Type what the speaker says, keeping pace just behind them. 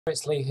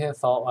It's Lee here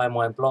for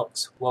iMine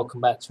Blocks.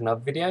 Welcome back to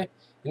another video.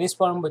 In this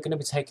one we're going to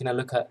be taking a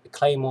look at the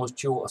Claymore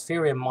Dual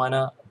Ethereum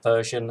miner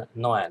version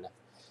 9.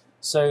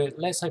 So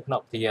let's open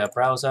up the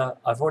browser.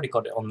 I've already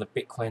got it on the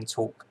Bitcoin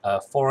Talk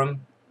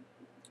forum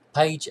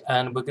page,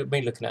 and we're going to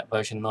be looking at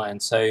version 9.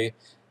 So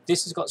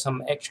this has got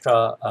some extra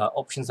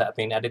options that have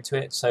been added to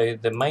it. So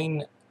the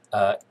main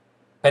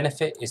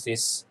benefit is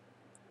this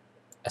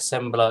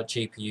assembler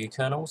GPU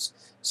kernels.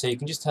 So you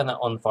can just turn that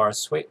on via a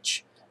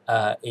switch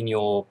in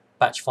your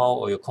batch file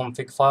or your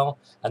config file,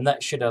 and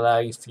that should allow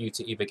you for you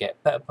to either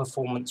get better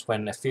performance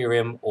when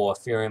Ethereum or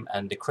Ethereum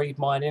and Decreed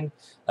mining.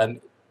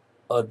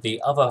 Or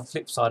the other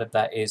flip side of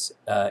that is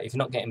if you're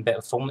not getting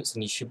better performance,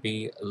 then you should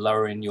be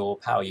lowering your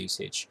power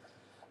usage.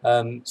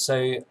 So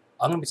I'm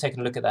going to be taking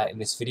a look at that in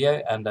this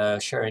video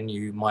and sharing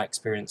you my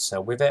experience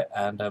with it,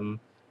 and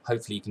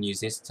hopefully you can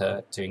use this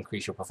to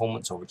increase your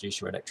performance or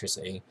reduce your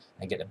electricity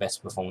and get the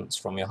best performance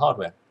from your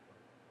hardware.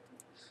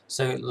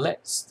 So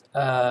let's,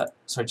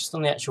 just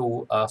on the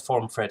actual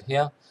forum thread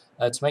here,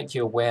 to make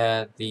you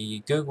aware, the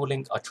Google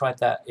link, I tried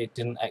that, it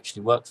didn't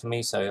actually work for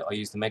me, so I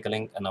used the Mega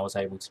link and I was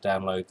able to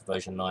download the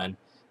version 9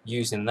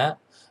 using that.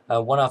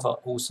 One other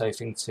also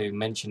thing to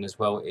mention as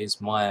well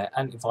is my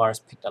antivirus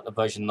picked up the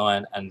version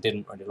 9 and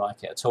didn't really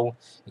like it at all.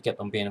 It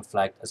kept on being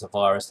flagged as a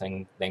virus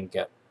and then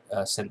get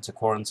sent to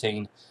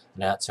quarantine,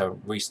 and I had to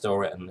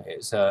restore it, and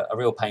it's a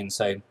real pain.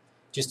 So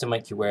just to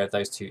make you aware of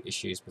those two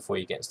issues before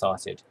you get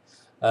started.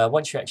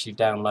 Once you actually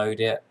download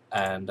it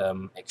and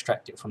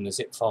extract it from the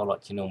zip file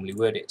like you normally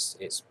would,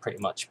 it's pretty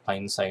much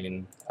plain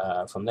sailing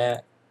from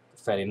there,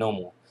 fairly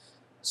normal.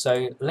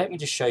 So let me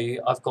just show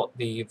you. I've got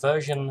the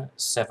version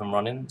 7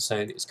 running, so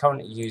it's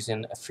currently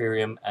using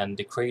Ethereum and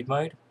Decreed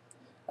mode.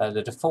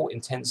 The default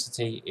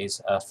intensity is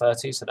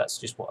 30, so that's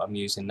just what I'm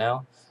using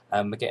now.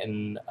 We're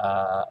getting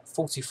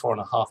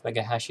 44.5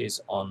 mega hashes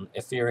on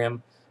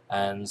Ethereum,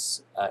 and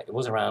it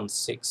was around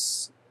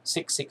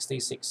 660,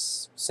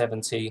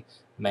 670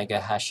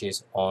 mega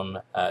hashes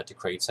on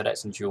Decreed, so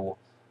that's in dual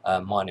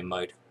mining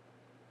mode.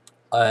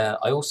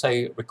 I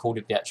also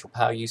recorded the actual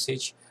power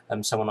usage.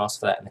 Someone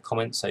asked for that in the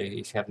comments, so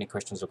if you have any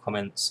questions or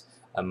comments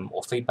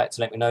or feedback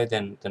to let me know,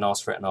 then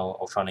ask for it, and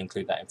I'll try and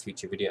include that in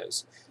future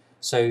videos.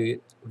 So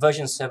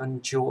version 7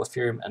 dual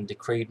Ethereum and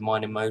Decreed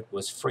mining mode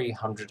was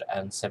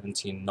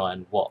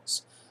 379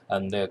 watts.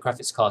 The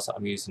graphics cards that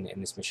I'm using in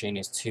this machine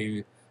is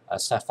two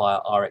Sapphire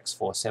RX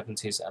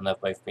 470s, and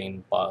they've both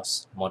been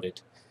BIOS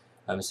modded.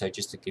 So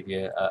just to give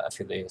you a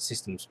few of the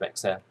system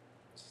specs there.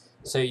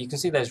 So you can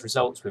see those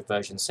results with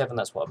version 7,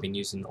 that's what I've been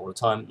using all the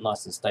time,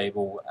 nice and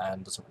stable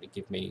and doesn't really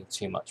give me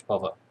too much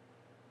bother.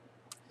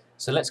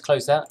 So let's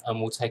close that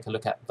and we'll take a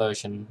look at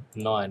version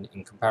 9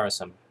 in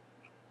comparison.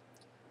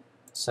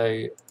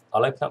 So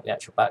I'll open up the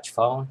actual batch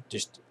file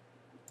just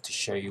to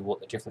show you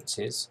what the difference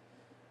is.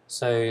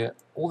 So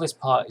all this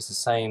part is the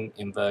same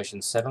in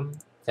version 7,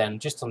 then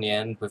just on the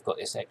end we've got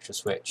this extra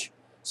switch.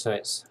 So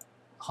it's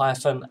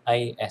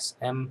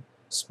 -ASM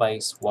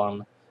space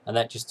 1, and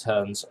that just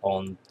turns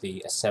on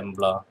the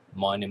assembler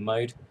mining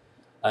mode.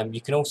 You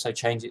can also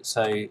change it,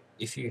 so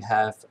if you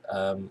have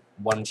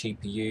one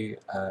GPU,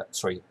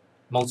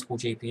 multiple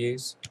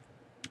GPUs,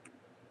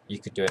 you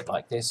could do it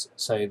like this.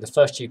 So the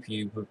first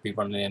GPU would be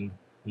running in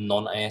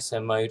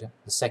non-ASM mode,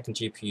 the second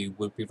GPU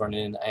would be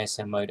running in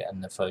ASM mode,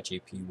 and the third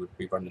GPU would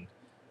be running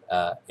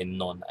in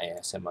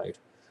non-ASM mode.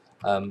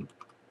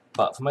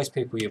 But for most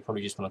people, you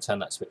probably just want to turn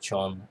that switch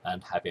on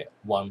and have it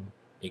 1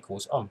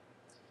 equals on.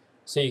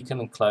 So you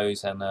can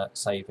close and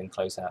save and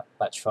close that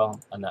batch file,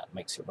 and that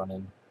makes it run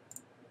in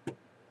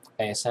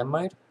ASM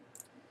mode.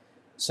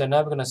 So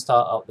now we're going to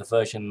start up the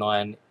version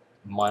 9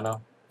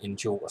 miner in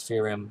dual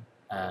Ethereum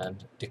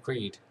and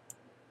Decreed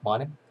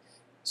mining.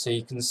 So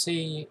you can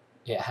see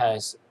it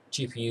has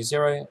GPU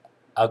 0,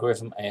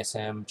 algorithm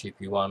ASM,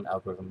 GPU 1,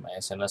 algorithm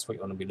ASM. That's what you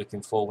want to be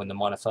looking for when the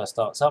miner first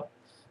starts up.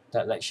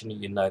 That lets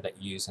you know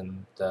that you're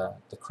using the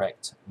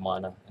correct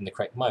miner in the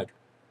correct mode.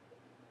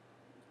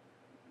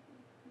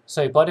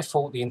 So by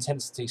default the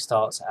intensity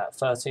starts at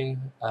 30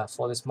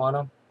 for this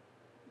miner,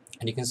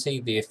 and you can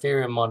see the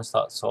Ethereum miner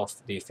starts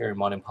off, the Ethereum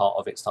mining part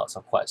of it starts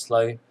off quite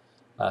slow,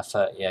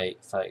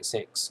 38,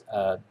 36,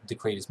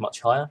 Decreed is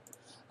much higher.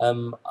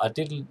 I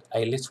did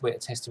a little bit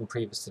of testing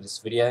previous to this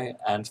video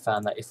and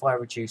found that if I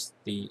reduced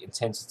the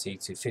intensity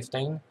to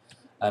 15,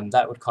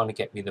 that would kind of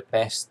get me the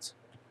best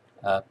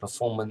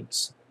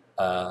performance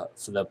for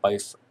the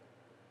both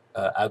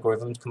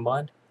algorithms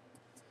combined.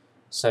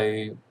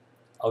 So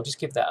I'll just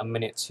give that a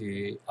minute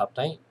to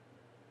update,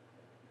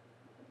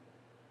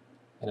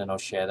 and then I'll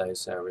share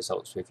those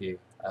results with you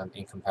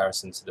in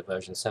comparison to the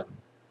version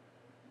 7.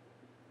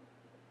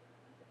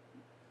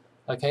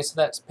 Okay, so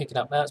that's picking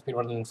up now. It's been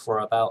running for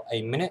about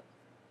a minute.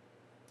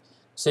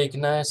 So you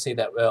can now see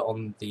that we're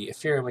on the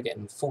Ethereum, we're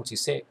getting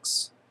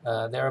 46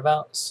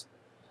 thereabouts,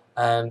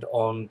 and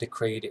on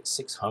Decreed it's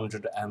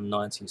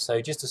 690.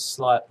 So just a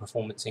slight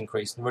performance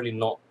increase, and really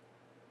not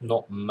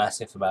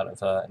massive amount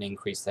of an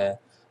increase there.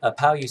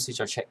 Power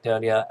usage I checked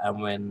earlier,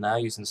 and we're now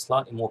using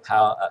slightly more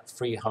power at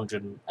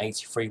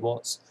 383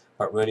 watts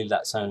but really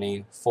that's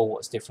only 4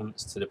 watts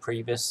difference to the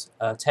previous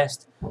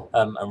test,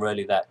 and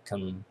really that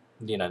can,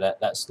 you know,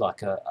 that's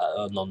like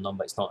a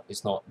non-number. It's not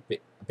a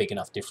big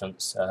enough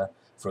difference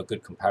for a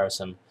good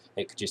comparison.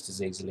 It could just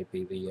as easily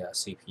be the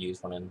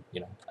CPUs running,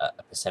 you know,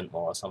 a percent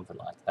more or something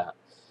like that.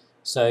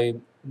 So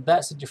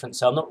that's the difference.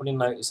 So I'm not really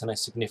noticing a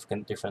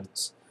significant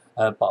difference,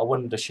 but I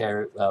wanted to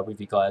share it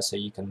with you guys so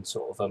you can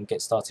sort of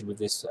get started with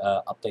this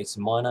updated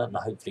miner and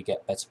hopefully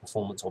get better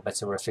performance or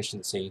better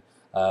efficiency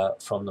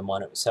from the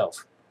miner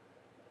itself.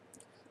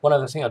 One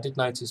other thing I did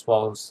notice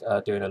while I was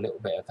doing a little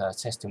bit of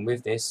testing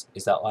with this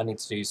is that I need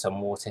to do some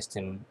more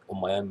testing on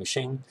my own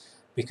machine,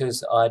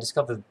 because I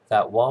discovered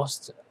that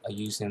whilst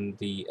using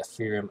the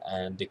Ethereum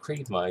and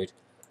Decreed mode,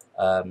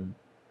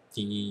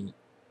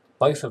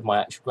 both of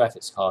my actual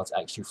graphics cards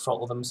actually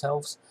throttle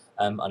themselves,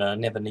 and I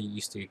never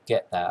used to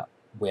get that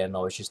when I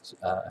was just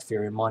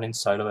Ethereum mining,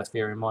 solo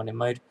Ethereum mining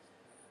mode.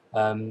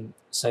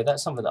 So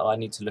that's something that I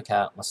need to look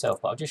at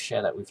myself, but I'll just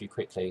share that with you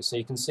quickly. So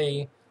you can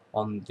see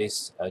on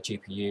this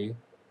GPU,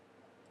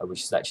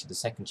 which is actually the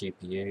second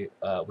GPU,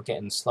 we're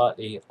getting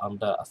slightly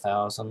under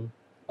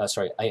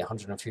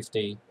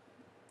 850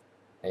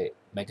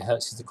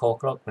 megahertz is the core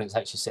clock, when it's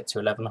actually set to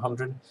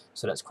 1100,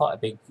 so that's quite a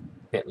big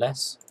bit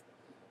less.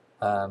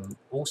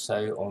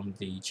 Also on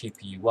the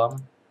GPU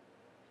 1,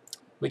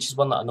 which is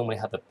one that I normally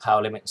have the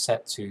power limit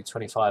set to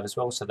 25 as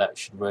well, so that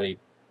should really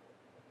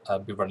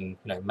be running,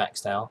 you know,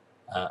 maxed out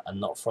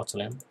and not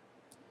throttling.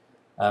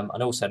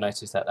 And also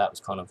noticed that that was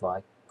kind of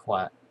like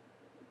quite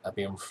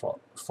being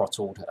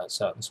throttled at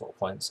certain sort of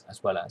points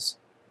as well as.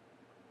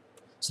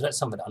 So that's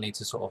something that I need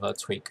to sort of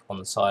tweak on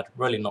the side.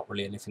 Really not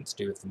really anything to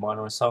do with the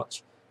miner as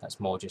such. That's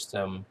more just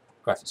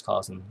graphics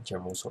cards and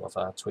general sort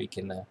of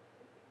tweaking there.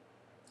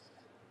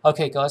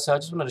 Okay guys, so I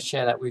just wanted to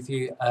share that with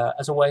you.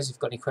 As always, if you've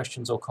got any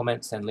questions or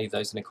comments, then leave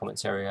those in the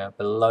comments area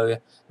below.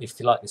 If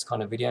you like this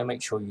kind of video,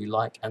 make sure you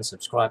like and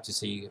subscribe to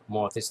see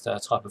more of this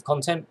type of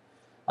content.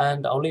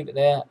 And I'll leave it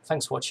there.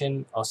 Thanks for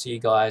watching. I'll see you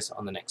guys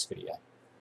on the next video.